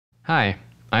Hi,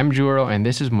 I'm Juro, and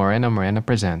this is Moreno Morena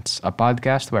Presents, a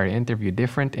podcast where I interview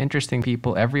different, interesting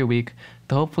people every week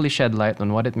to hopefully shed light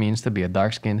on what it means to be a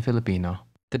dark-skinned Filipino.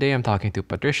 Today I'm talking to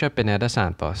Patricia Pineda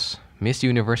Santos, Miss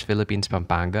Universe Philippines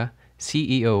Pampanga,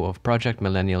 CEO of Project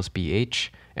Millennials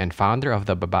PH, and founder of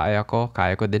the Babae ako,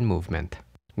 kaya ko din movement.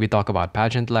 We talk about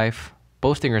pageant life,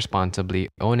 posting responsibly,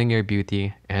 owning your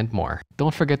beauty, and more.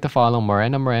 Don't forget to follow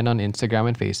Moreno Morena on Instagram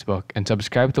and Facebook, and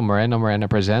subscribe to Moreno Morena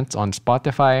Presents on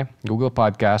Spotify, Google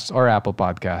Podcasts, or Apple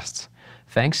Podcasts.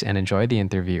 Thanks and enjoy the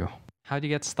interview. How do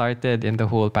you get started in the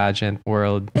whole pageant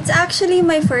world? It's actually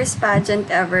my first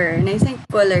pageant ever, and I think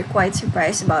people are quite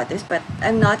surprised about this, but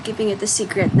I'm not keeping it a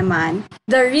secret naman.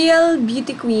 The real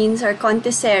beauty queens, or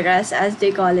contesseras as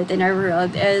they call it in our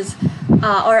world,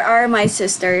 are my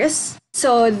sisters.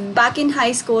 So back in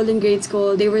high school and grade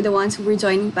school, they were the ones who were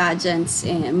joining pageants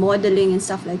and modeling and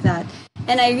stuff like that.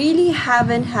 And I really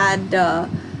haven't had the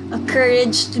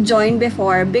courage to join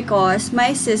before because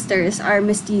my sisters are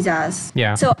mestizas.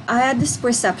 Yeah. So I had this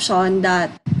perception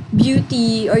that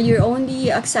beauty, or you're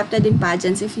only accepted in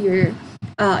pageants if you're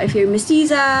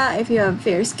mestiza, if you have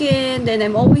fair skin. Then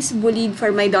I'm always bullied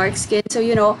for my dark skin. So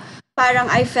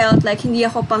parang I felt like hindi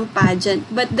ako pang pageant.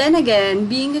 But then again,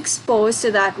 being exposed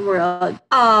to that world,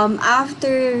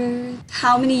 after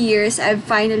how many years, I've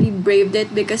finally braved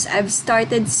it because I've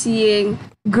started seeing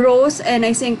growth and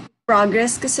I think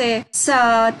progress kasi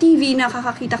sa TV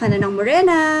nakakakita ka na ng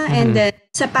morena, and then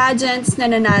sa pageants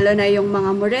nananalo na yung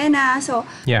mga morena. So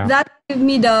that gave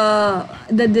me the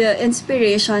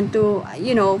inspiration to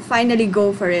finally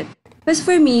go for it. Because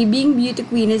for me, being beauty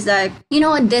queen is like,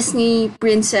 a Disney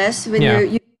princess. When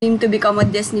you aim to become a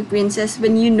Disney princess,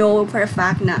 when you know for a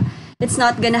fact na it's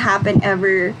not gonna happen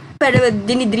ever, pero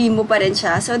dinidream mo pa rin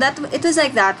siya. So it was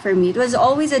like that for me. It was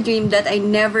always a dream that I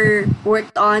never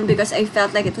worked on because I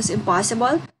felt like it was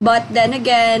impossible. But then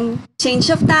again, change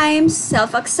of times,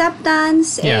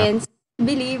 self-acceptance, and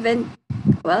believe, and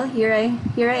well, here I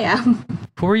am.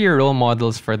 Who were your role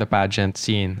models for the pageant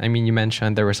scene? I mean, you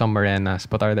mentioned there were some morenas,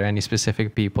 but are there any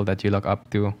specific people that you look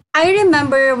up to? I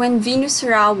remember when Venus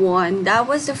Ra won, that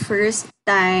was the first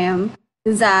time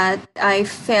that I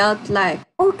felt like,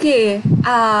 okay,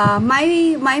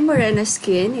 my morena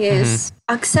skin is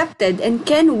accepted and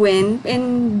can win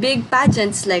in big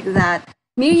pageants like that.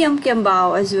 Miriam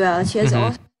Kiambao as well, she has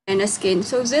also morena skin.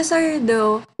 So these are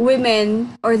the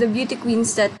women or the beauty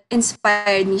queens that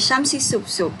inspired me. Shamsi Sup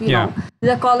Sup, you know,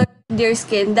 the color of their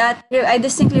skin. That I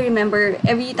distinctly remember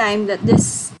every time that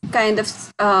this kind of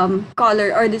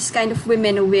color or this kind of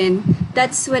women win,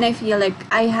 that's when I feel like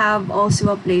I have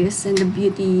also a place in the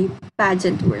beauty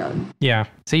pageant world. Yeah.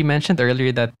 So you mentioned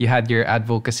earlier that you had your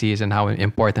advocacies and how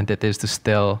important it is to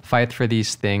still fight for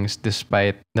these things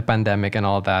despite the pandemic and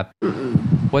all that.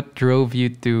 What drove you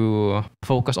to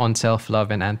focus on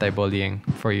self-love and anti-bullying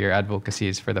for your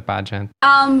advocacies for the pageant?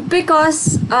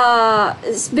 Because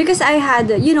I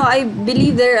had, I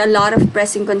believe there are a lot of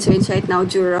pressing concerns right now,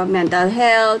 Juro, mental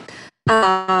health,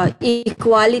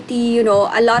 equality, a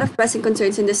lot of pressing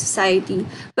concerns in the society.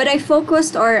 But I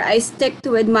focused, or I stick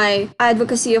to with my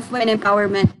advocacy of women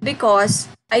empowerment because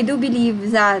I do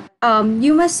believe that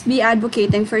you must be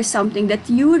advocating for something that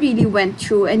you really went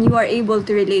through and you are able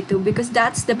to relate to, because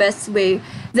that's the best way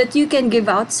that you can give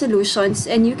out solutions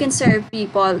and you can serve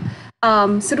people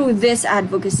through this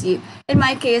advocacy. In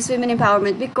my case, women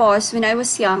empowerment, because when I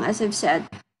was young, as I've said,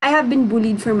 I have been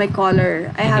bullied for my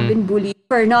color. I have been bullied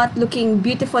for not looking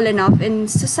beautiful enough in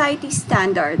society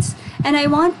standards. And I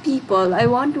want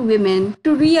women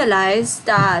to realize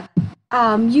that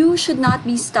you should not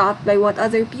be stopped by what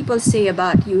other people say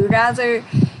about you. Rather,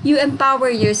 you empower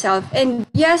yourself. And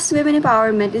yes, women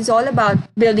empowerment is all about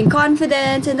building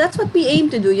confidence. And that's what we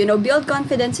aim to do, build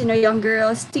confidence in our young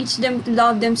girls, teach them to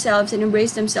love themselves and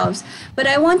embrace themselves. But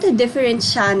I want a different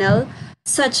channel,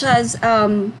 such as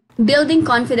building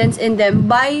confidence in them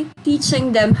by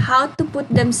teaching them how to put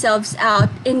themselves out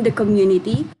in the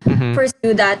community. First,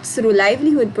 do that through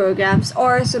livelihood programs,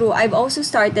 or through, I've also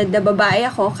started the Babae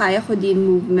ako, kaya ko din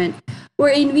movement,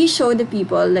 wherein we show the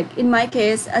people, like in my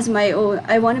case, as my own,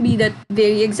 I want to be that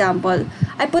very example.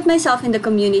 I put myself in the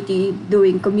community,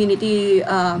 doing community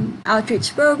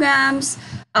outreach programs,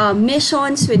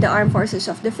 missions with the Armed Forces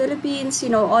of the Philippines,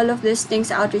 all of these things,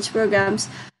 outreach programs.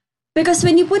 Because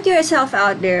when you put yourself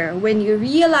out there, when you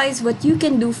realize what you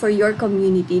can do for your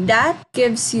community, that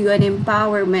gives you an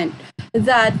empowerment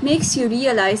that makes you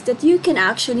realize that you can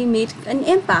actually make an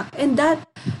impact, and that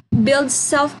builds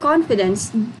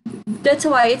self-confidence. That's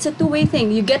why it's a two-way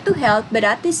thing. You get to help, but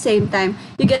at the same time,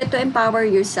 you get to empower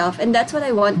yourself, and that's what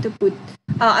I want to put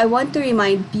I want to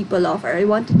remind people of, or I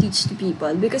want to teach to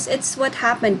people, because it's what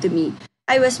happened to me.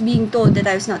 I was being told that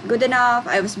I was not good enough.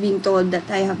 I was being told that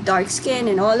I have dark skin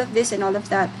and all of this and all of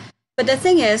that. But the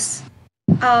thing is,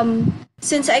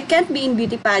 since I can't be in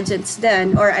beauty pageants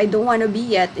then, or I don't want to be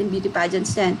yet in beauty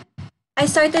pageants then, I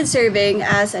started serving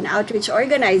as an outreach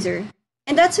organizer.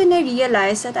 And that's when I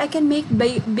realized that I can make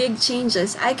big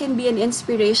changes. I can be an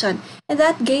inspiration. And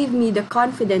that gave me the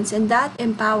confidence, and that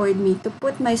empowered me to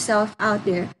put myself out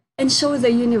there and show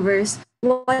the universe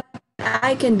what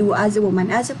I can do as a woman,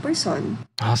 as a person.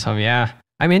 Awesome. Yeah.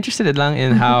 I'm interested lang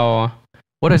in how,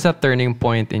 what is that turning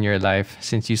point in your life,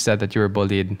 since you said that you were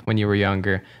bullied when you were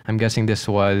younger? I'm guessing this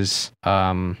was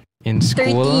in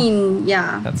school. 13,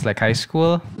 yeah. That's like high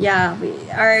school. Yeah, we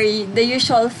are the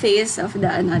usual phase of the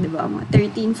diba, mga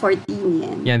 13, 14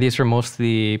 yan. Yeah, these were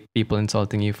mostly people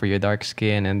insulting you for your dark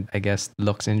skin and I guess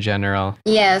looks in general.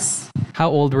 Yes.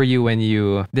 How old were you when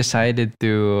you decided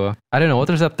to, I don't know, what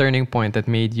was that turning point that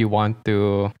made you want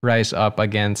to rise up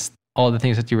against all the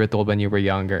things that you were told when you were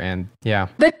younger? And yeah.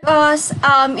 Because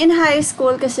in high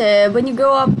school kasi, when you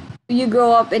grow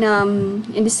up in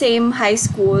the same high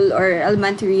school or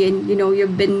elementary, and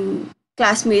you've been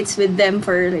classmates with them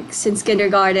for like since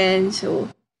kindergarten, so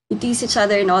you tease each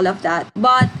other and all of that.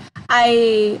 But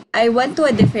I went to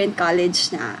a different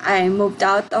college na. I moved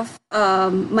out of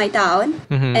my town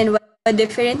and went to a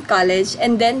different college,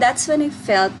 and then that's when I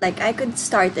felt like I could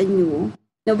start anew.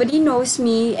 Nobody knows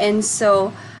me, and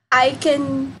so I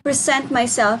can present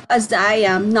myself as I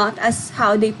am, not as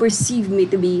how they perceive me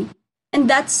to be.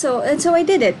 And so I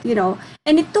did it,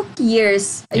 and it took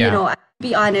years, to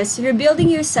be honest, rebuilding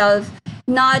yourself,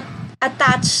 not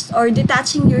attached or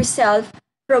detaching yourself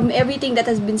from everything that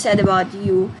has been said about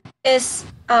you is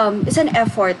an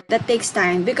effort that takes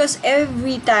time, because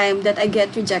every time that I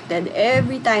get rejected,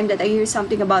 every time that I hear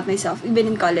something about myself, even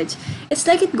in college, it's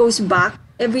like it goes back.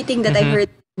 Everything that I heard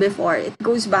before, it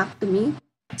goes back to me.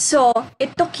 So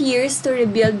it took years to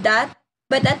rebuild that.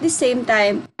 But at the same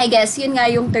time, I guess yun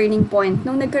nga yung turning point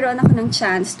nung nagkaroon ako ng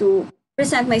chance to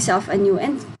present myself anew.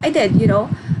 And I did,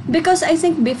 because I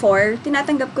think before,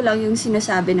 tinatanggap ko lang yung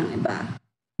sinasabi ng iba.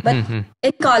 But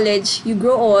in college, you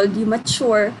grow old, you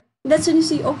mature. That's when you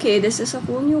see, okay, this is a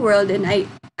whole new world, and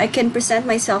I can present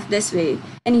myself this way.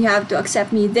 And you have to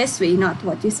accept me this way, not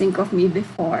what you think of me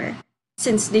before,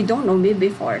 since they don't know me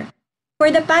before. For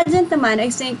the pageant naman,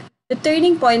 I think the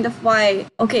turning point of why,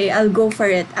 okay, I'll go for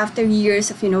it after years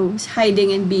of,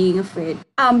 hiding and being afraid.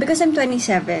 Because I'm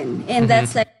 27, and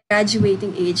that's like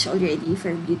graduating age already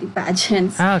for beauty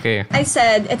pageants. Okay. I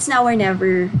said, it's now or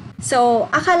never. So,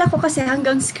 akala ko kasi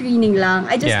hanggang screening lang.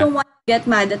 I just don't want to get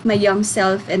mad at my young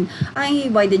self and,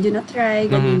 why did you not try?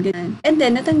 Ganyan. And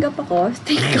then, natanggap ako.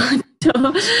 Thank God. So,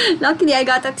 luckily, I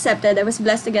got accepted. I was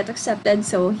blessed to get accepted.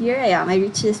 So, here I am. I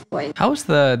reached this point. How was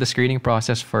the screening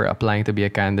process for applying to be a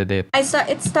candidate?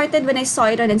 It started when I saw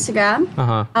it on Instagram.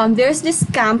 There's this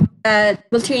camp that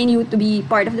will train you to be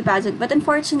part of the pageant. But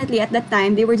unfortunately, at that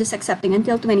time, they were just accepting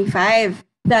until 25.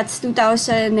 That's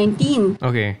 2019.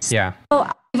 Okay, yeah. So,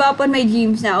 I gave up on my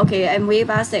dreams now. Okay, I'm way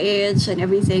past the age and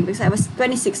everything because I was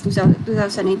 26,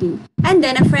 2019. And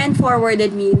then a friend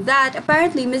forwarded me that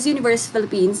apparently Miss Universe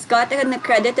Philippines got an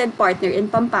accredited partner in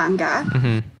Pampanga.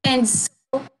 And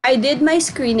so I did my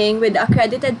screening with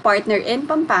accredited partner in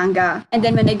Pampanga. And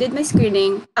then when I did my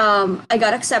screening, I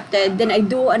got accepted. Then I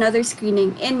do another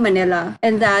screening in Manila.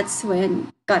 And that's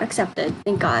when got accepted,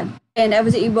 thank God. And I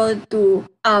was able to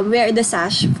wear the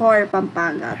sash for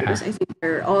Pampanga because I think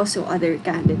there are also other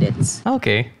candidates.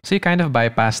 Okay. So you kind of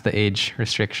bypassed the age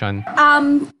restriction?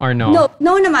 Or no?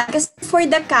 No naman. Because for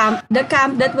the camp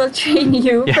that will train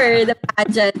you for the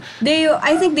pageant,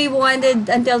 I think they wanted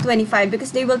until 25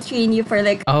 because they will train you for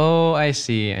like... Oh, I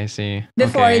see.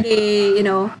 Before they,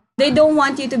 they don't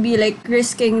want you to be like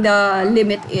risking the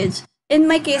limit age. In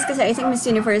my case, kasi I think Miss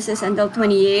Universe is until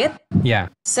 28. Yeah.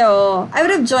 So, I would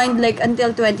have joined like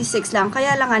until 26 lang.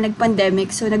 Kaya lang nga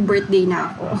nag-pandemic, so nag-birthday na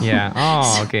ako. Yeah.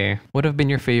 Oh, okay. What have been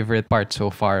your favorite part so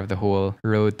far of the whole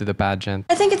road to the pageant?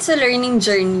 I think it's a learning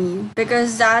journey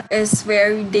because that is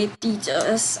where they teach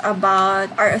us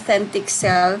about our authentic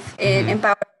self and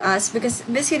empower us, because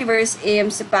Miss Universe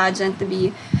aims the pageant to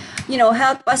be,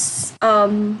 help us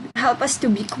to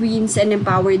be queens and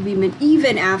empowered women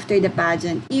even after the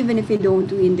pageant, even if you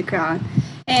don't win the crown.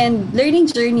 And learning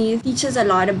journey teaches a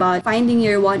lot about finding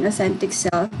your one authentic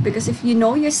self, because if you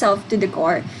know yourself to the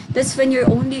core, that's when you're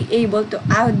only able to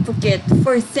advocate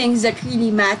for things that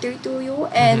really matter to you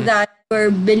and that your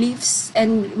beliefs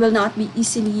and will not be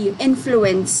easily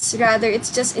influenced. Rather, it's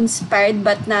just inspired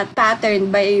but not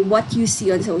patterned by what you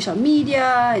see on social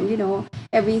media and,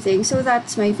 everything. So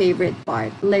that's my favorite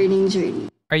part, learning journey.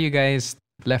 Are you guys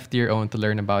left to your own to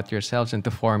learn about yourselves and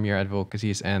to form your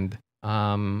advocacies and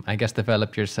I guess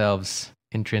develop yourselves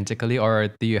intrinsically, or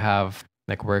do you have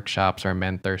like workshops or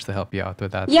mentors to help you out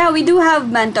with that? Yeah, we do have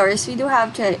mentors. We do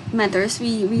have mentors.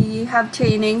 We have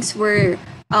trainings where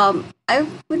I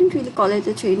wouldn't really call it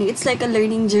a training. It's like a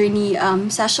learning journey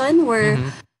session where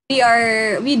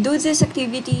we do these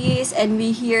activities and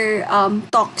we hear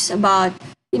talks about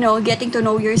getting to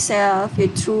know yourself, your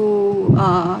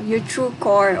true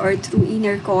core or true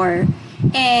inner core,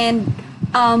 and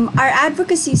our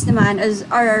advocacies naman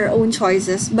are our own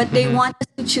choices, but they want us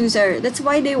to choose that's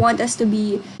why they want us to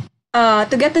be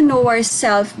to get to know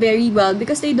ourselves very well,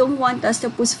 because they don't want us to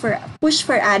push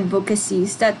for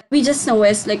advocacies that we just know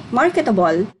is like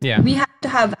marketable. Yeah. We have to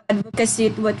have advocacy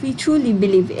to what we truly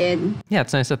believe in. Yeah,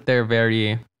 it's nice that they're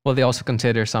very well, they also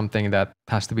consider something that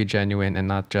has to be genuine and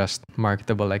not just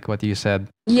marketable, like what you said.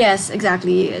 Yes,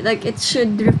 exactly. Like it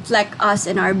should reflect us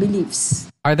and our beliefs.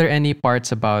 Are there any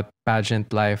parts about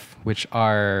pageant life which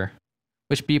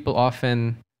people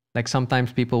often, like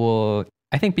sometimes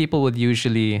I think people would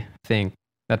usually think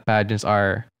that pageants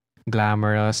are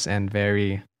glamorous and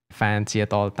very fancy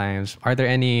at all times. Are there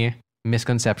any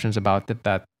misconceptions about it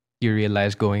that you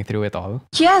realize going through it all?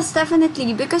 Yes,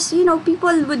 definitely. Because,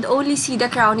 people would only see the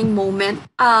crowning moment,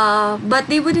 but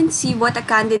they wouldn't see what a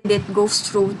candidate goes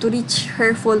through to reach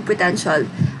her full potential.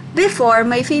 Before,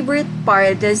 my favorite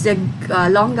part is the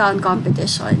long gown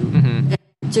competition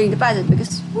during the pageant,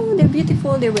 because they're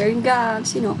beautiful, they're wearing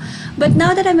gowns, But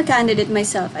now that I'm a candidate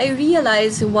myself, I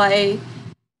realize why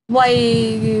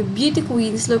beauty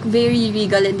queens look very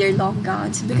regal in their long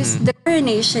gowns, because the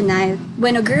coronation night,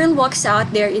 when a girl walks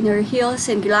out there in her heels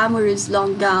and glamorous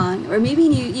long gown, or maybe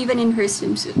even in her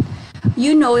swimsuit,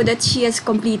 you know that she has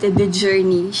completed the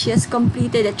journey. She has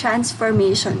completed a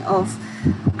transformation of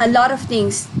a lot of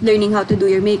things, learning how to do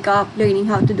your makeup, learning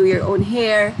how to do your own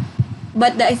hair.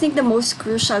 But I think the most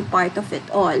crucial part of it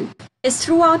all is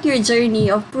throughout your journey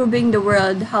of proving the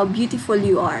world how beautiful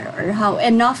you are or how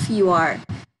enough you are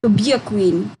to be a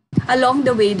queen. Along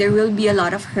the way, there will be a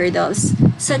lot of hurdles,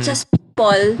 such as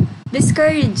people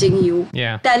discouraging you,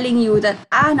 telling you that,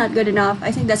 not good enough.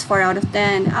 I think that's 4 out of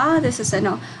 10. This is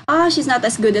she's not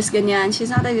as good as ganyan. She's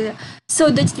not as good. So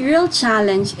the real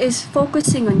challenge is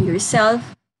focusing on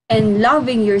yourself and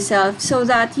loving yourself so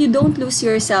that you don't lose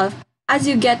yourself as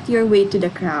you get your way to the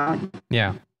crown.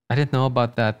 Yeah. I didn't know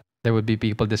about that. There would be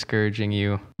people discouraging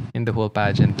you in the whole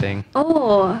pageant thing.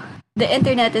 Oh, the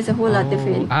internet is a whole lot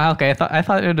different. Okay. I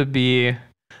thought it would be.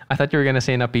 I thought you were gonna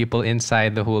say na people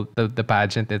inside the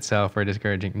pageant itself were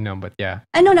discouraging. No, but yeah.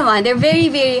 I know naman. They're very,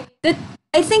 very.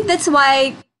 I think that's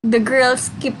why the girls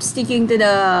keep sticking to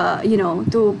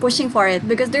to pushing for it,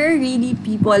 because there are really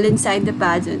people inside the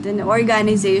pageant and the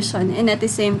organization, and at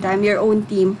the same time your own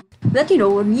team that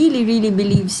really, really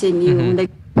believes in you.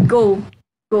 Like go.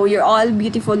 You're all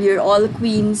beautiful. You're all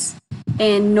queens.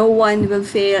 And no one will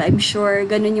fail, I'm sure.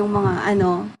 Ganun yung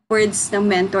mga words ng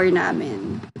mentor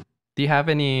namin. Do you have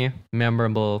any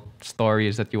memorable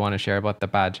stories that you want to share about the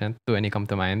pageant? Do any come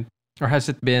to mind? Or has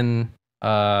it been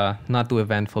not too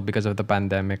eventful because of the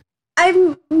pandemic?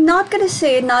 I'm not gonna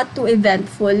say not too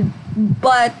eventful,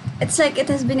 but it's like it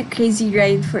has been a crazy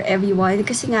ride for everyone.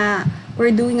 Kasi nga,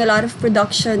 we're doing a lot of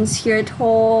productions here at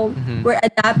home. We're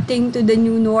adapting to the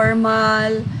new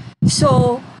normal.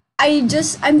 So I'm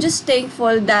just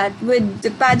thankful that with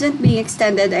the pageant being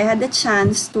extended, I had the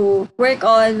chance to work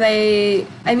on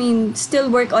still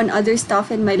work on other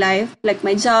stuff in my life, like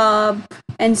my job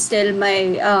and still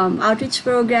my outreach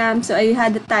program. So I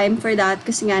had the time for that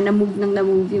kasi nga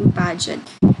na-move yung pageant.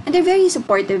 And they're very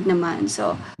supportive naman.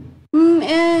 So,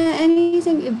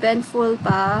 anything eventful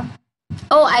pa?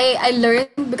 Oh, I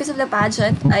learned because of the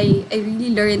pageant. I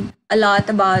really learned a lot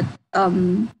about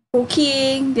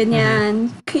cooking,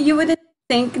 ganyan. You wouldn't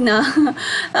think na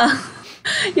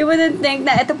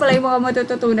ito pala yung mga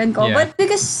matututunan ko. Yeah. But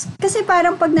kasi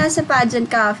parang pag nasa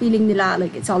pageant ka, feeling nila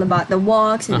like it's all about the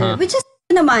walks and which is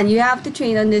naman, you have to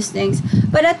train on these things.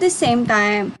 But at the same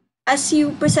time, as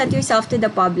you present yourself to the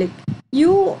public,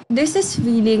 there's this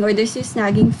feeling or there's this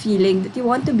nagging feeling that you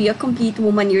want to be a complete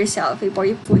woman yourself before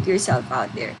you put yourself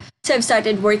out there. So I've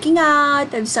started working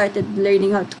out, I've started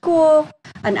learning how to cook,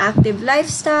 an active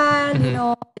lifestyle,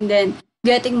 and then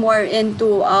getting more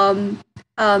into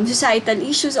societal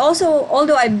issues. Also,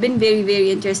 although I've been very,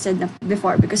 very interested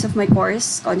before because of my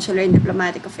course, Consular and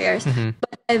Diplomatic Affairs,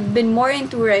 but I've been more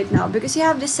into right now, because you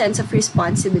have this sense of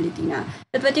responsibility na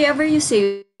that whatever you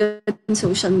say on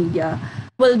social media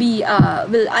will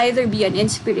either be an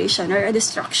inspiration or a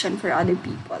distraction for other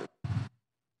people.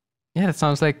 Yeah, it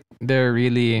sounds like they're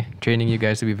really training you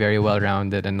guys to be very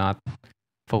well-rounded and not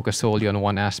focus solely on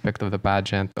one aspect of the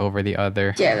pageant over the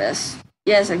other. Yes,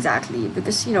 exactly.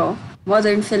 Because,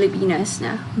 modern Filipinas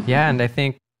na. Yeah, and I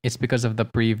think it's because of the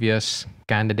previous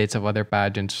candidates of other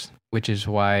pageants, which is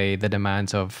why the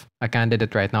demands of a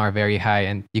candidate right now are very high,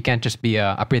 and you can't just be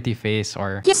a pretty face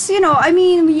or... Yes,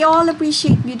 we all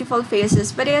appreciate beautiful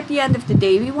faces, but at the end of the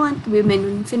day, we want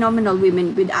women, phenomenal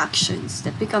women with actions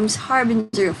that becomes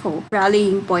harbinger of hope,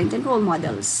 rallying point, and role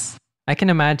models. I can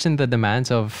imagine the demands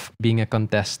of being a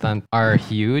contestant are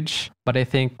huge, but I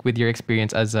think with your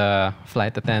experience as a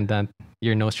flight attendant,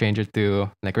 you're no stranger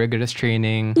to like rigorous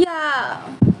training. Yeah.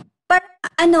 But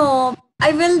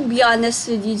I will be honest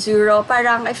with you, Zuro.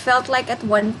 Parang I felt like at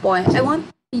one point, I want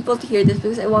people to hear this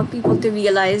because I want people to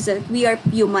realize that we are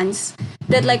humans.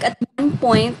 That like at one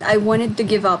point, I wanted to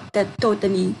give up that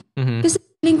totally. Kasi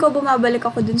feeling ko bumabalik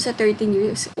ako dun sa 13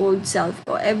 years old self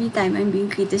ko every time I'm being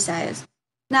criticized.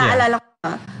 Naaalala ko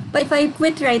pa. But if I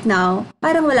quit right now,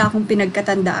 parang wala akong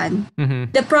pinagkatandaan.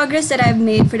 The progress that I've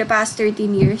made for the past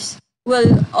 13 years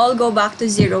will all go back to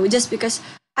zero just because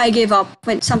I gave up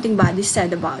when something bad is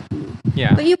said about me.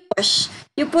 Yeah. But you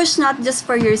push not just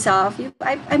for yourself.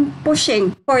 I'm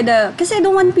pushing for kasi I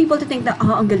don't want people to think that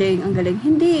ang galing.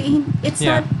 Hindi, it's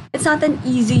not an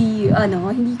easy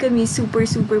hindi kami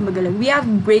super magaling. We have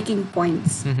breaking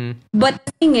points. But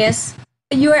the thing is,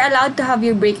 you are allowed to have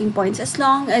your breaking points as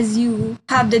long as you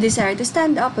have the desire to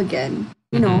stand up again.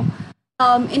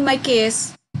 In my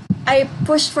case, I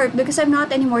pushed for it because I'm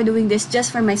not anymore doing this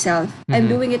just for myself. I'm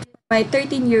doing it for my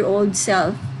 13-year-old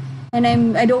self. And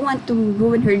I don't want to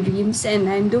ruin her dreams, and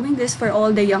I'm doing this for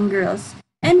all the young girls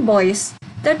and boys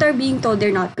that are being told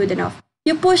they're not good enough.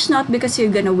 You push not because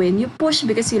you're gonna win. You push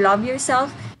because you love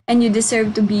yourself and you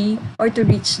deserve to be or to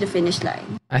reach the finish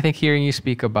line. I think hearing you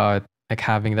speak about like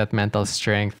having that mental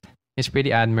strength is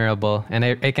pretty admirable, and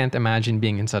I can't imagine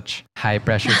being in such high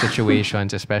pressure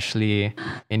situations, especially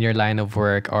in your line of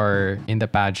work or in the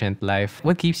pageant life.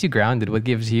 What keeps you grounded? What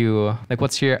gives you like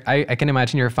what's your I can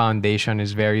imagine your foundation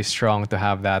is very strong to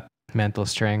have that mental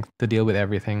strength to deal with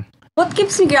everything. What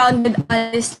keeps me grounded,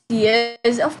 honestly,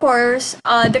 is, of course,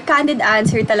 the candid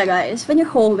answer talaga is when you're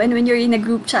home and when you're in a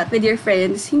group chat with your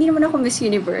friends. Hindi naman ako Miss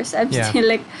Universe. I'm still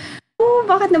like, oh,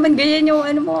 bakit naman ganyan yung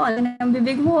ang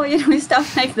bibig mo,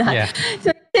 stuff like that. Yeah.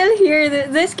 So still here,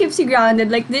 this keeps you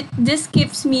grounded. Like this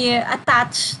keeps me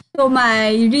attached to my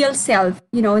real self,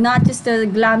 not just the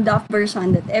glammed up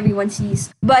version that everyone sees.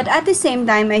 But at the same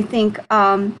time, I think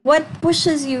what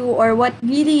pushes you or what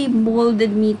really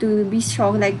molded me to be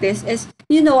strong like this is,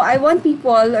 I want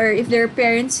people, or if there are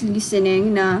parents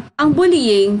listening, na ang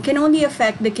bullying can only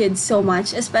affect the kids so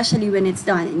much, especially when it's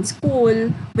done in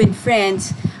school, with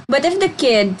friends. But if the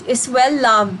kid is well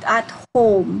loved at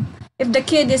home, if the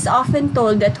kid is often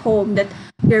told at home that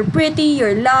you're pretty,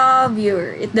 you're loved,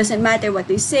 it doesn't matter what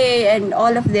they say, and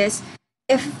all of this,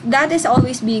 if that is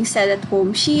always being said at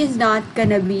home, she is not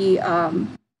gonna be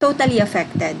totally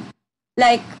affected.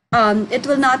 Like, it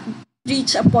will not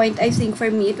reach a point, I think for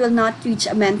me, it will not reach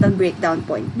a mental breakdown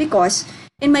point. Because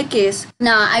in my case,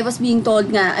 I was being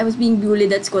told I was being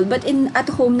bullied at school. But at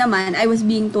home naman, I was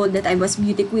being told that I was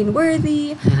beauty queen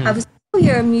worthy. I was,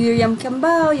 you're Miriam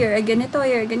Cambao, you're a ganito,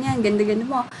 you're a ganyan, ganda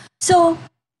mo. So,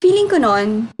 feeling ko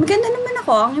nun, maganda naman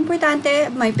ako. Ang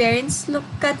importante, my parents look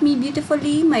at me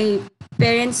beautifully, my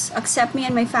parents accept me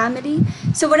and my family.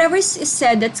 So whatever is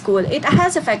said at school, it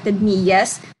has affected me,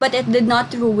 yes, but it did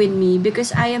not ruin me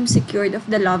because I am secured of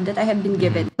the love that I have been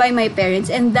given by my parents.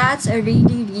 And that's a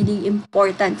really, really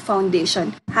important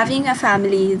foundation. Having a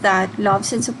family that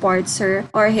loves and supports her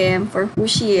or him for who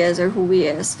she is or who he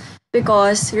is.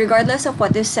 Because regardless of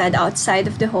what is said outside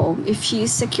of the home, if she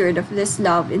is secured of this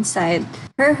love inside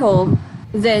her home,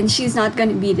 then she's not going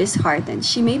to be disheartened.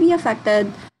 She may be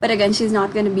affected, but again, she's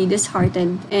not going to be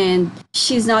disheartened and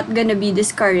she's not going to be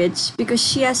discouraged because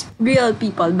she has real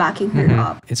people backing her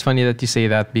up. It's funny that you say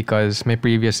that because my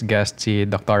previous guest, si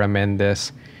Dr.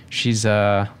 Mendez, she's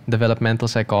a developmental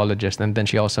psychologist, and then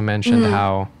she also mentioned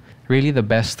how really the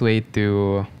best way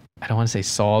to, I don't want to say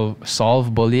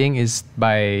solve bullying is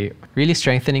by really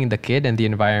strengthening the kid and the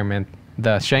environment.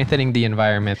 The strengthening the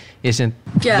environment isn't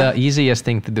the easiest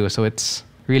thing to do. So it's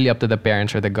really up to the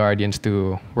parents or the guardians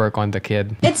to work on the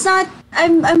kid. It's not,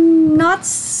 I'm not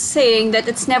saying that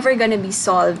it's never going to be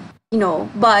solved,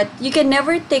 but you can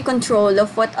never take control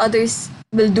of what others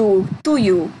will do to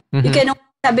you. You can only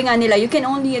sabi nga nila, you can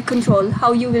only control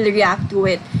how you will react to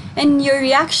it. And your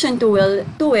reaction to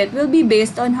it will be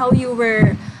based on how you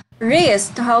were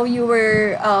raised, how you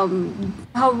were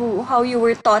how you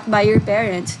were taught by your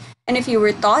parents. And if you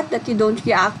were taught that you don't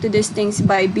react to these things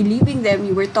by believing them,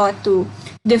 you were taught to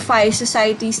defy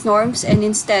society's norms and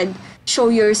instead show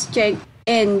your strength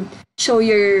and show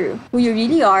your who you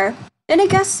really are, then I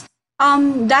guess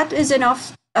that is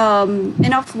enough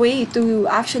way to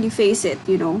actually face it,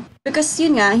 because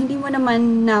yun nga, hindi mo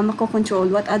naman na makokontrol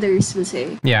what others will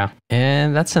say. Yeah.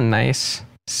 And that's a nice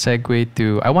segue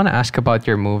to, I want to ask about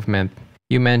your movement.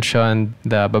 You mentioned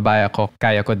the Babae Ako,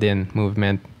 Kaya Ko Din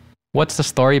movement. What's the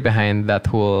story behind that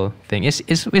whole thing? Is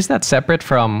that separate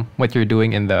from what you're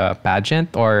doing in the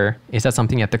pageant, or is that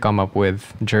something you have to come up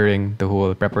with during the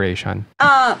whole preparation?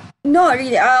 No,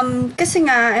 really. Kasi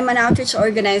nga, I'm an outreach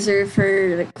organizer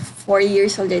for like 4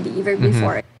 years already, even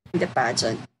before the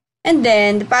pageant. And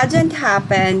then the pageant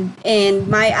happened, and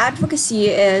my advocacy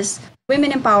is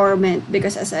women empowerment,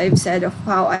 because as I've said of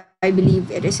how I believe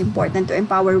it is important to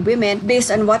empower women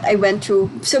based on what I went through.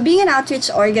 So being an outreach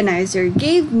organizer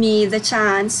gave me the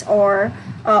chance, or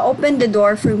opened the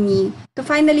door for me to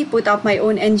finally put up my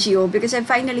own NGO, because I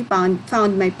finally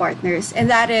found my partners, and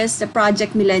that is the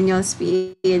Project Millennials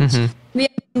PH. We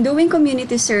have been doing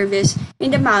community service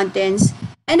in the mountains.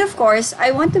 And of course,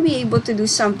 I want to be able to do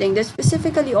something that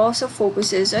specifically also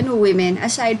focuses on women,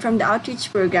 aside from the outreach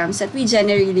programs that we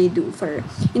generally do for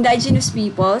indigenous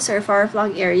peoples or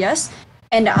far-flung areas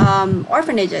and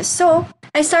orphanages. So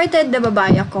I started the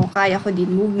Babae Ako, Kaya Ko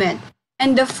Din movement.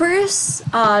 And the first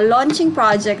launching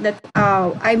project that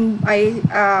I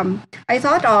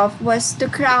thought of was to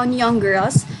crown young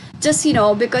girls, just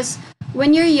because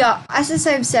when you're young, as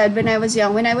I've said, when I was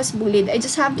young, when I was bullied, I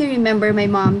just have to remember my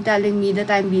mom telling me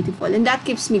that I'm beautiful, and that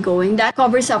keeps me going. That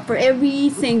covers up for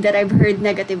everything that I've heard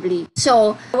negatively.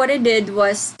 So what I did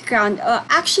was crown.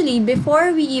 Actually,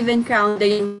 before we even crowned the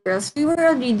young girls,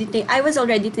 I was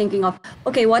already thinking of,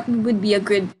 okay, what would be a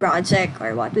good project,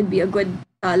 or what would be a good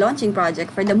launching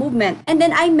project for the movement. And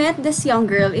then I met this young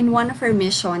girl in one of her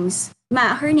missions.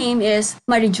 Her name is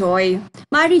Marijoy.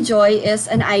 Marijoy is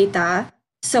an Aita.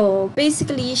 So,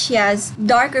 basically, she has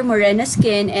darker morena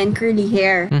skin and curly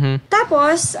hair.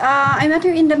 Tapos, I met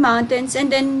her in the mountains,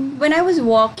 and then when I was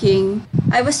walking,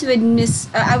 I was with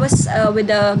with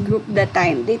a group that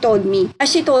time.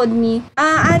 She told me,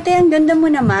 ate, ang ganda mo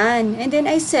naman. And then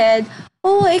I said,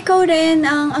 oh, ikaw rin,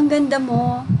 ang ganda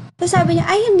mo. Tapos sabi niya,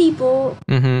 ay, hindi po.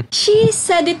 She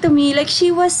said it to me like she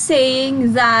was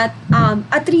saying that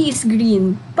a tree is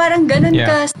green. Parang ganun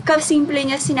ka-simple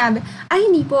niya sinabi. Ay,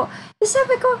 hindi po. Tapos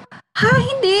sabi ko,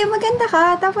 hindi, maganda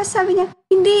ka. Tapos sabi niya,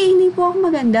 hindi po ako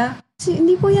maganda.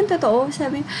 Hindi po yan totoo.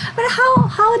 Sabi niya, but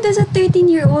how does a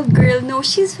 13-year-old girl know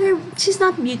she's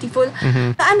not beautiful?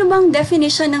 Ano bang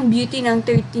definition ng beauty ng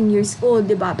 13 years old,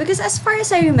 diba? Because as far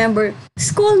as I remember,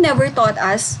 school never taught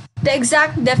us the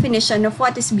exact definition of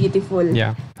what is beautiful.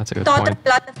 Yeah, that's a good taught point. a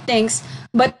lot of things,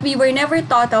 but we were never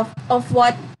taught of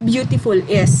what beautiful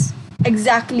is.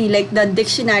 Exactly, like the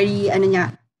dictionary,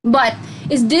 But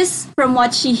is this from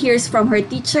what she hears from her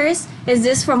teachers? Is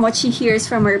this from what she hears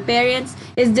from her parents?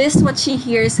 Is this what she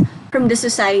hears from the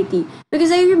society?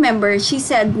 Because I remember she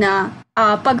said na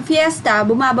pag fiesta,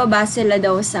 bumababa sila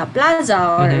daw sa plaza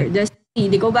or the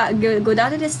city. They go down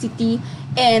to the city,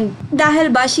 and dahil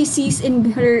ba she sees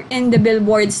in the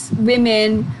billboards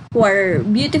women who are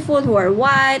beautiful, who are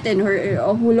white, and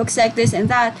who looks like this and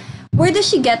that. Where does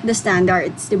she get the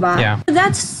standards, diba? Yeah. So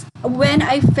that's when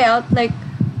I felt like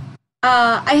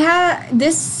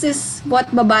this is what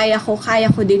Babae Ako,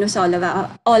 Kaya Ko Din is all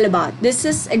about. This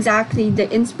is exactly the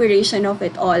inspiration of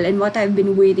it all, and what I've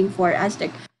been waiting for as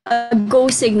like a go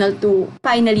signal to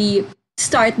finally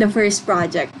start the first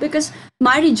project. Because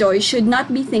Marijoy should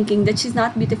not be thinking that she's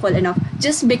not beautiful enough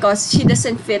just because she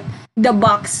doesn't fit the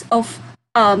box of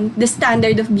the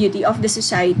standard of beauty of the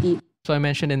society. So I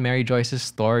mentioned in Mary Joyce's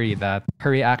story that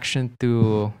her reaction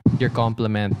to your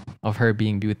compliment of her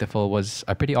being beautiful was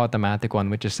a pretty automatic one,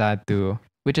 which is sad to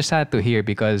hear,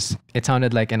 because it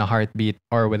sounded like in a heartbeat,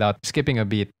 or without skipping a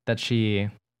beat, that she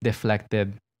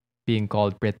deflected being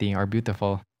called pretty or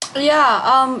beautiful.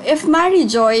 Yeah, if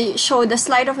Marijoy showed a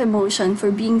slight of emotion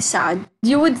for being sad,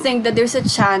 you would think that there's a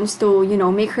chance to,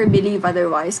 make her believe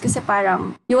otherwise. Kasi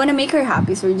parang, you want to make her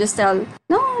happy, so you just tell,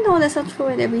 no, that's not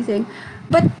true and everything.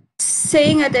 But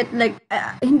saying at it like,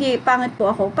 hindi, pangit po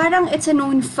ako, parang it's a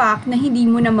known fact na hindi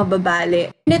mo na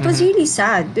mababali. And it was really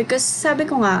sad, because sabi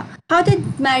ko nga, how did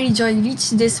Marijoy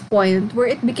reach this point where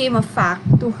it became a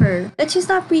fact to her that she's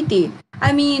not pretty?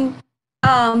 I mean,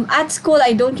 at school,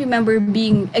 I don't remember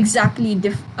being exactly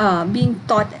being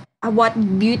taught what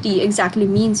beauty exactly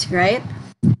means, right?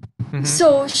 Mm-hmm.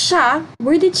 So siya,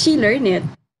 where did she learn it?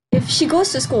 If she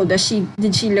goes to school, did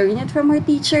she learn it from her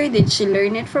teacher? Did she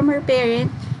learn it from her parent,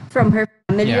 from her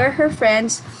family Yeah. or her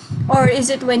friends? Or is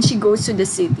it when she goes to the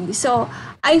city? So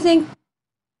I think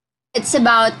it's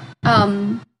about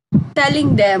um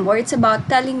telling them, or it's about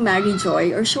telling Mary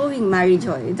Joy or showing Mary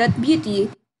Joy that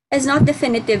beauty is not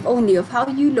definitive only of how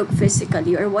you look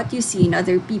physically or what you see in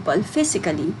other people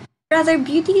physically. Rather,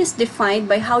 beauty is defined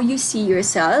by how you see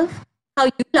yourself, how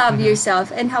you love Mm-hmm.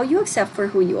 yourself, and how you accept for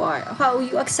who you are, how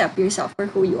you accept yourself for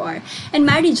who you are. And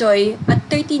Mary Joy, at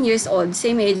 13 years old,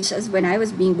 same age as when I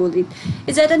was being bullied,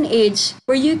 is at an age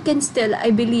where you can still,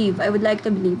 I believe, I would like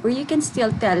to believe, where you can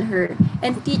still tell her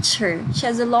and teach her. She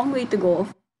has a long way to go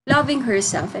of loving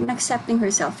herself and accepting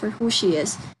herself for who she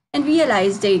is, and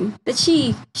realizing that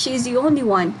she is the only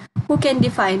one who can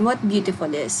define what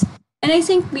beautiful is. And I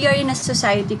think we are in a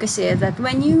society kasi that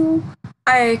when you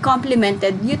are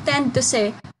complimented, you tend to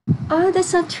say, "Oh,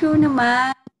 that's not true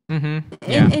naman." Mm-hmm.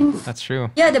 Yeah, In that's true.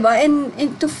 yeah, diba? In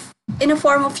a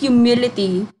form of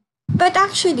humility. But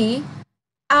actually,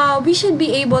 we should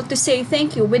be able to say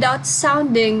thank you without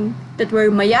sounding that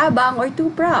we're mayabang or too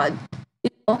proud.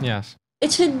 You know, Yes. it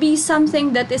should be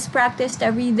something that is practiced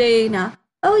every day na,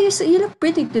 oh, you look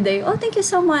pretty today. Oh, thank you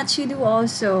so much. You do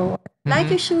also.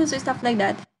 Like Mm-hmm. your shoes or stuff like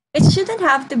that. You shouldn't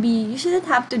have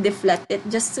to deflect it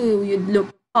just so you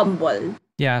look humble.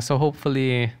 Yeah, so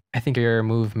hopefully, I think your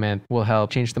movement will help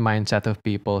change the mindset of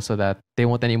people so that they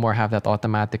won't anymore have that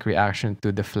automatic reaction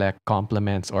to deflect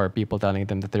compliments or people telling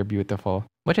them that they're beautiful,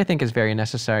 which I think is very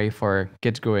necessary for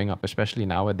kids growing up, especially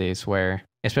nowadays, where,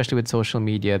 especially with social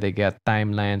media, they get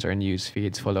timelines or news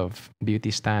feeds full of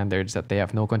beauty standards that they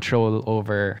have no control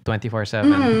over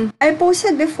 24/7. I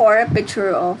posted before a picture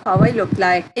of how I look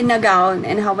like in a gown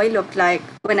and how I look like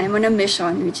when I'm on a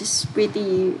mission, which is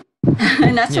pretty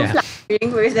not so Yeah.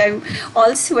 flattering because I'm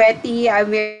all sweaty.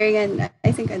 I'm wearing I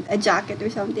think a jacket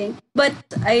or something. But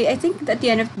I think at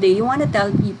the end of the day, you want to tell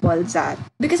people that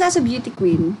because as a beauty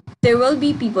queen, there will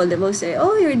be people that will say,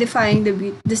 "Oh, you're defying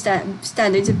the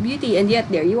standards of beauty," and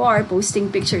yet there you are posting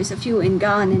pictures of you in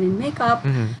gown and in makeup.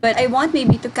 Mm-hmm. But I want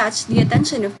maybe to catch the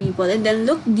attention of people and then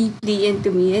look deeply into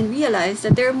me and realize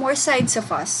that there are more sides of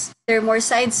us. There are more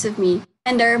sides of me.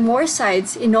 And there are more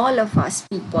sides in all of us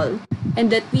people,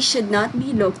 and that we should not be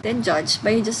looked and judged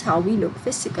by just how we look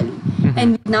physically, Mm-hmm. and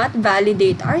not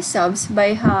validate ourselves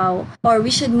by how, or we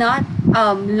should not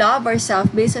love ourselves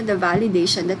based on the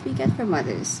validation that we get from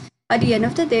others. At the end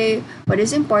of the day, what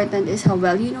is important is how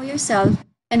well you know yourself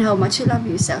and how much you love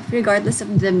yourself, regardless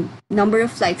of the number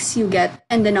of likes you get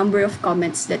and the number of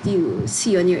comments that you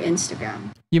see on your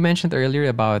Instagram. You mentioned earlier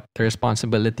about the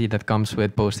responsibility that comes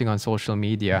with posting on social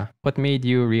media. What made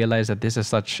you realize that this is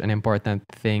such an important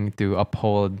thing to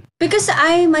uphold? Because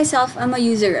I myself am a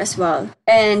user as well.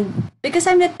 And because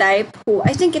I'm the type who,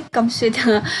 I think it comes with,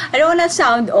 I don't want to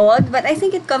sound old, but I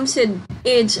think it comes with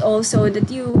age also, that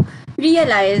you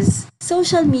realize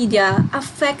social media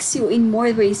affects you in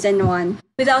more ways than one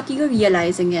without you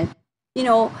realizing it. You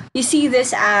know, you see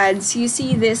these ads, you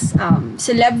see this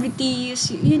celebrities,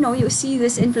 you see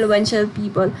this influential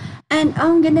people, and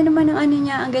ang ganda naman ng ano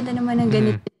niya, ang ganda naman ng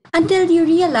ganito. Mm-hmm. Until you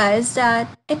realize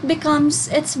that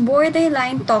it's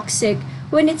borderline toxic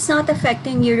when it's not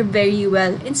affecting you very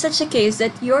well, in such a case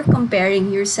that you're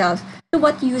comparing yourself to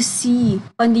what you see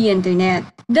on the internet.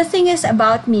 The thing is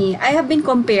about me, I have been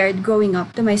compared growing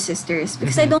up to my sisters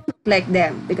because I Mm-hmm. don't look like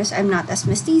them, because I'm not as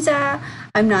mestiza,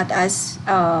 I'm not as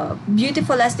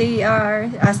beautiful as they are,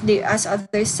 as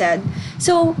others said.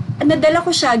 So, nadala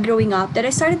ko siya growing up that I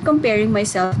started comparing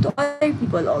myself to other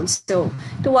people also,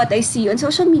 to what I see on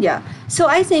social media.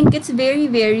 So I think it's very,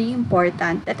 very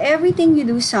important that everything you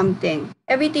do something,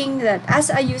 everything that as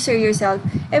a user yourself,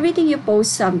 everything you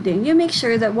post something, you make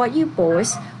sure that what you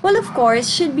post, well, of course,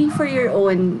 should be for your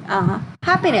own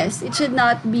happiness. It should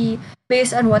not be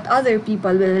based on what other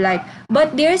people will like.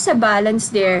 But there's a balance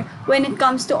there when it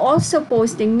comes to also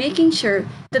posting, making sure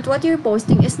that what you're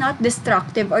posting is not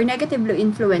destructive or negatively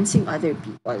influencing other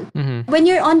people. Mm-hmm. When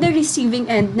you're on the receiving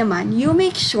end naman, you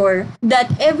make sure that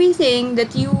everything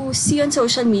that you see on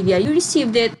social media, you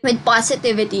received it with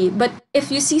positivity. But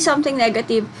if you see something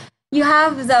negative, you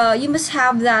must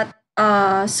have that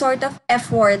sort of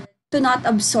effort to not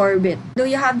absorb it. Do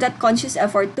you have that conscious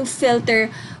effort to filter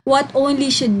what only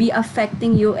should be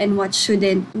affecting you and what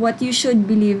shouldn't, what you should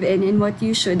believe in and what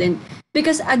you shouldn't?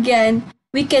 Because again,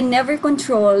 we can never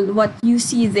control what you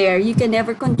see there. You can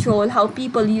never control how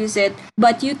people use it,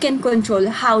 but you can control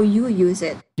how you use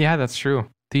it. Yeah, that's true.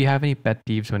 Do you have any pet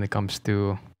peeves when it comes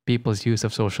to people's use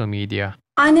of social media?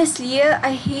 Honestly,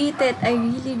 I hate it. I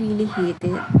really, really hate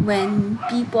it when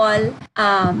people,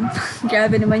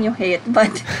 grabe naman yung hate, but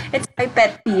it's my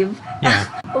pet peeve. Yeah.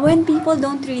 When people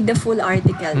don't read the full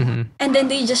article Mm-hmm. and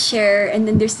then they just share and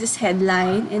then there's this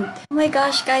headline and oh my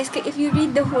gosh, guys, if you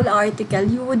read the whole article,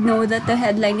 you would know that the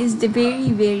headline is very,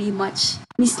 very much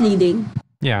misleading.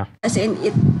 Yeah. As in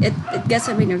it gets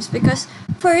on my nerves because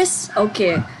first,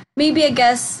 okay, maybe I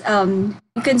guess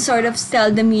you can sort of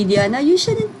tell the media now you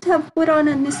shouldn't have put on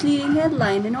a misleading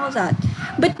headline and all that.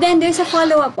 But then there's a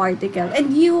follow-up article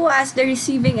and you as the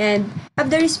receiving end have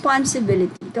the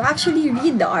responsibility to actually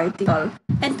read the article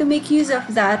and to make use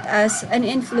of that as an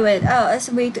as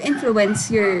a way to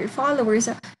influence your followers.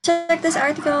 Check this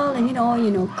article and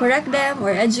correct them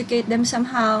or educate them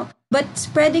somehow. But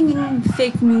spreading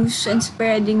fake news and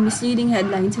spreading misleading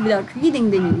headlines without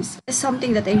reading the news is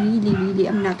something that I really, really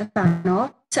am not a fan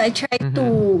of. So I try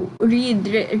to read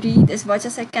as much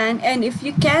as I can. And if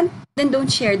you can't, then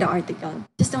don't share the article.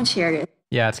 Just don't share it.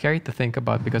 Yeah, it's scary to think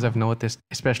about because I've noticed,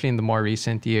 especially in the more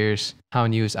recent years, how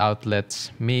news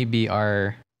outlets maybe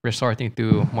are resorting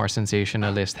to more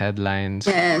sensationalist headlines.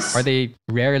 Yes. Or they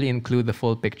rarely include the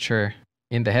full picture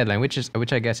in the headline, which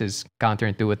I guess is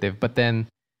counterintuitive. But then,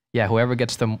 yeah, whoever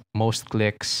gets the most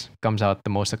clicks comes out the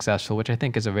most successful, which I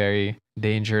think is a very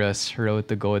dangerous road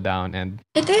to go down. And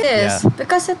it is, yeah.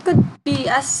 because it could be,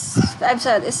 as I've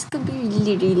said, it could be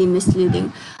really, really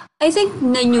misleading. I think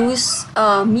the news,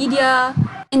 media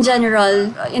in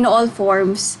general, in all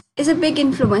forms, is a big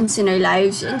influence in our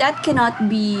lives, and that cannot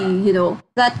be,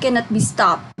 that cannot be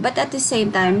stopped. But at the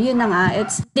same time, yun na nga,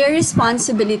 it's their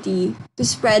responsibility to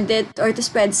spread it or to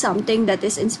spread something that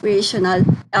is inspirational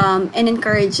and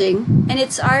encouraging. And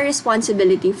it's our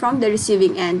responsibility from the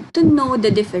receiving end to know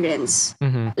the difference.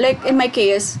 Like in my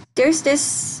case, there's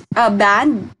this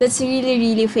band that's really,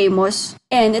 really famous,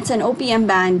 and it's an OPM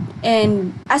band.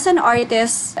 And as an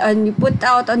artist, and you put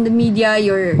out on the media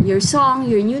your song,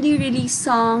 your newly released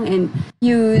song, and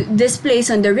you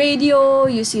displays on the radio,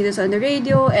 you see this on the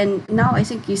radio, and now I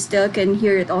think you still can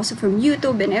hear it also from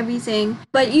YouTube and everything.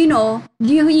 But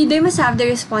they must have the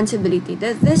responsibility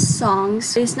that this song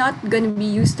is not going to be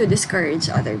used to discourage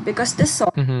other, because this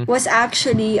song was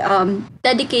actually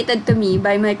dedicated to me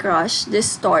by my crush. This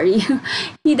story,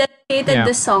 he dedicated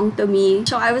the song to me.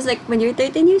 So I was like, when you're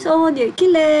 13 years old, you're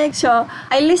kilig. So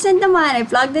I listened naman. I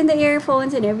plugged in the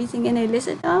earphones and everything, and I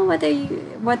listened. Oh,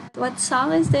 what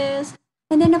song is this?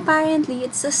 And then apparently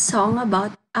it's a song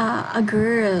about a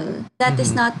girl that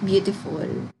is not beautiful.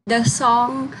 The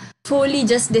song fully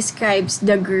just describes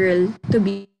the girl to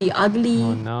be ugly.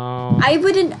 Oh no. I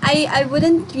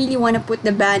wouldn't really want to put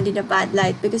the band in a bad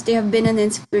light because they have been an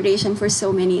inspiration for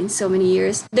so many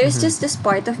years. There's just this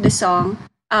part of the song.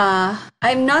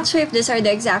 I'm not sure if these are the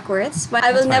exact words, but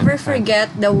I will never forget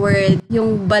the word,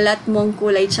 yung balat mong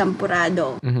kulay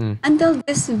champurado. Until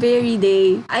this very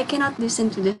day, I cannot listen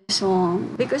to the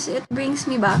song because it brings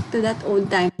me back to that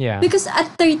old time. Yeah. Because at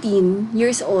 13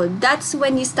 years old, that's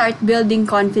when you start building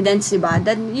confidence, diba?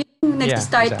 That yung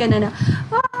nag-start ka na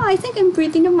I think I'm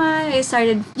pretty naman. I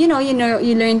started, you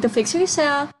learn to fix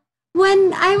yourself.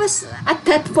 When I was at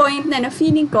that point na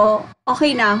feeling ko,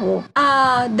 okay na ako,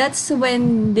 that's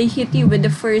when they hit you with the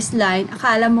first line,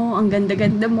 akala mo ang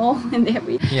ganda-ganda mo, and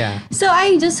everything. Yeah. So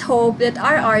I just hope that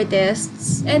our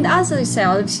artists and us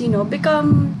ourselves, be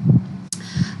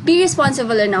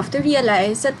responsible enough to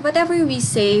realize that whatever we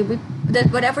say, that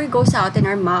whatever goes out in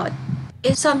our mouth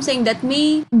is something that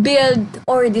may build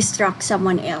or distract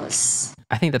someone else.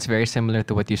 I think that's very similar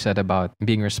to what you said about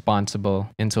being responsible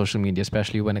in social media,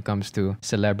 especially when it comes to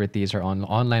celebrities or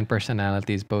online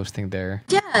personalities posting their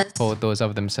photos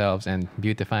of themselves and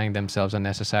beautifying themselves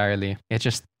unnecessarily. It's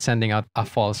just sending out a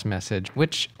false message,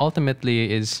 which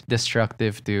ultimately is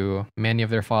destructive to many of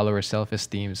their followers'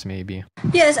 self-esteems, maybe.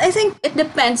 Yes, I think it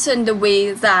depends on the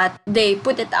way that they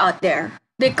put it out there.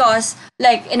 Because,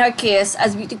 like in our case,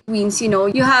 as beauty queens,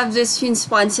 you have this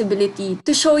responsibility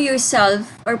to show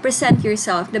yourself or present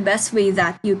yourself the best way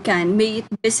that you can, may it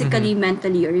physically,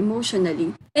 mentally, or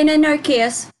emotionally. And in our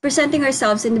case, presenting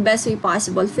ourselves in the best way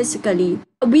possible physically,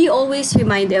 we always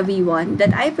remind everyone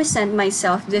that I present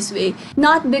myself this way,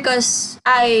 not because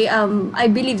I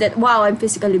believe that, wow, I'm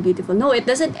physically beautiful. No, it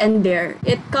doesn't end there.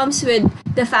 It comes with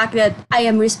the fact that I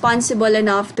am responsible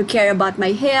enough to care about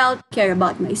my health, care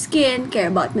about my skin, care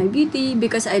about my beauty,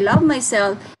 because I love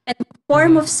myself. And the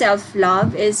form of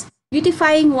self-love is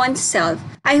beautifying oneself.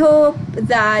 I hope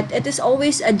that it is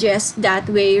always addressed that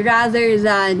way rather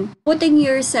than putting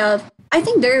yourself I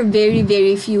think there are very,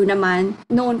 very few naman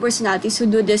known personalities who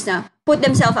do this na put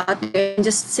themselves out there and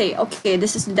just say, okay,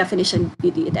 this is the definition of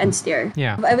beauty. It ends there.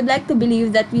 Yeah. I would like to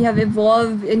believe that we have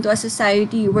evolved into a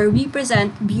society where we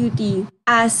present beauty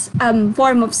as a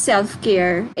form of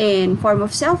self-care and form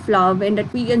of self-love, and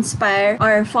that we inspire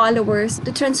our followers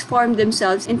to transform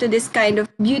themselves into this kind of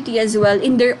beauty as well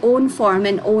in their own form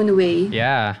and own way.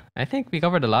 Yeah, I think we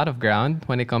covered a lot of ground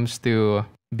when it comes to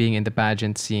being in the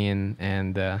pageant scene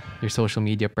and your social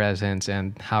media presence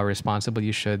and how responsible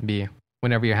you should be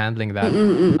whenever you're handling that.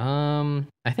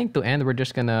 I think to end, we're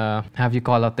just gonna have you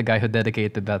call out the guy who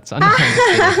dedicated that song.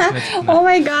 Oh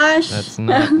my gosh. Let's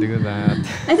not do that.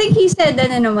 I think he said na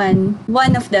naman,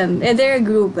 one of them. They're a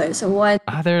group. So what?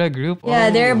 They're a group?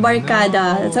 Yeah, they're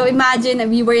barkada. No. So imagine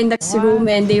we were in the room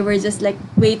and they were just like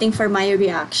waiting for my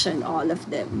reaction, all of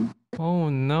them. Oh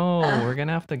no, we're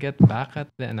gonna have to get back at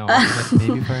the no,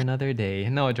 maybe for another day.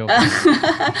 No joke.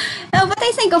 No, but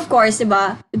I think of course,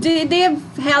 diba, they have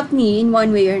helped me in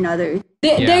one way or another.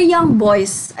 Yeah. They're young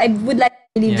boys. I would like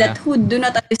to believe Yeah. that who do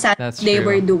not understand That's what they true.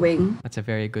 were doing. That's a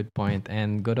very good point,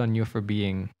 and good on you for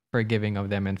being forgiving of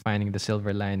them and finding the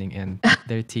silver lining in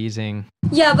their teasing.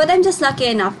 Yeah, but I'm just lucky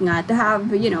enough nga to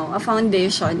have, a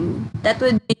foundation that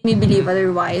would make me believe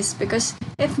otherwise. Because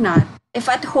if not, if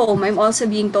at home I'm also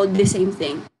being told the same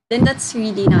thing, then that's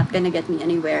really not gonna get me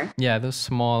anywhere. Yeah, those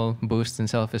small boosts in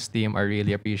self-esteem are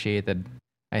really appreciated.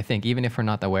 I think even if we're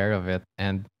not aware of it,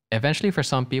 and eventually for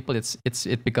some people,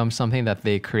 it becomes something that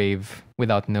they crave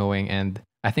without knowing. And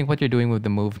I think what you're doing with the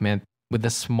movement, with the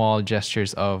small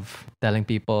gestures of telling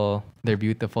people they're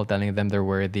beautiful, telling them they're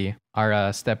worthy, are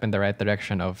a step in the right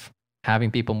direction of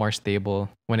having people more stable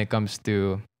when it comes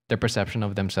to their perception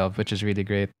of themselves, which is really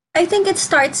great. I think it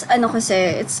starts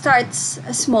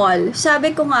small.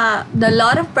 Sabi ko nga, the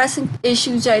lot of present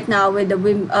issues right now with the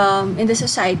women in the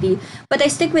society, but I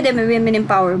stick with them in women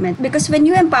empowerment, because when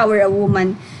you empower a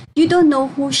woman, you don't know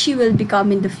who she will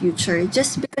become in the future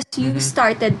just because you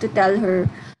started to tell her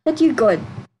that you're good.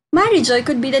 Mary Joy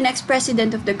could be the next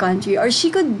president of the country, or she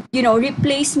could,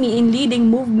 replace me in leading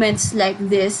movements like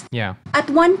this. Yeah. At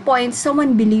one point,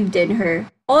 someone believed in her.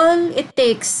 All it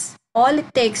takes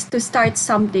to start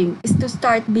something is to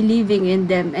start believing in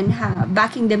them and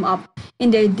backing them up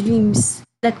in their dreams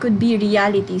that could be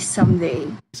reality someday.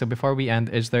 So before we end,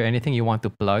 is there anything you want to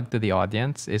plug to the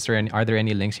audience? Are there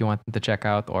any links you want them to check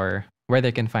out, or where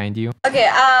they can find you? Okay,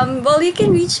 well, you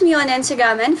can reach me on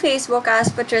Instagram and Facebook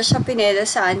as Patricia Pineda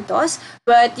Santos,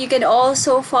 but you can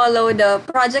also follow the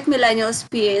Project Millennials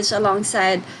PH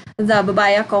alongside the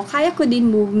Babae Ko Kaya Ko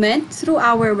Din movement through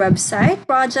our website,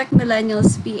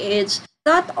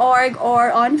 projectmillennialsph.org,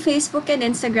 or on Facebook and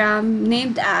Instagram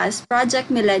named as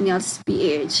Project Millennials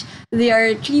PH. There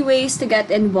are 3 ways to get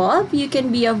involved. You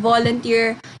can be a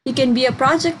volunteer, you can be a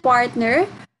project partner,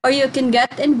 or you can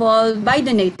get involved by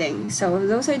donating. So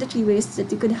those are the 3 ways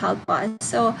that you could help us.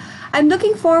 So I'm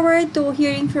looking forward to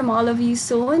hearing from all of you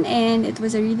soon, and it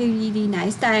was a really, really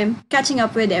nice time catching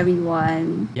up with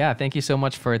everyone. Yeah, thank you so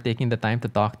much for taking the time to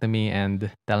talk to me and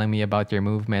telling me about your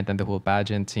movement and the whole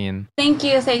pageant scene. Thank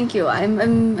you.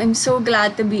 I'm so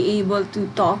glad to be able to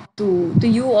talk to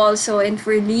you also, and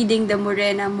for leading the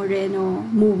Moreno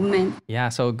movement. Yeah,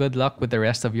 so good luck with the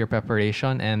rest of your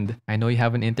preparation, and I know you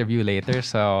have an interview later,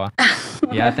 so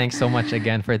yeah, thanks so much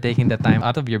again for taking the time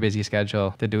out of your busy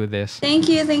schedule to do this. Thank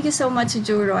you so much,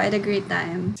 Juro. I had a great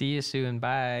time. See you soon.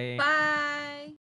 Bye. Bye.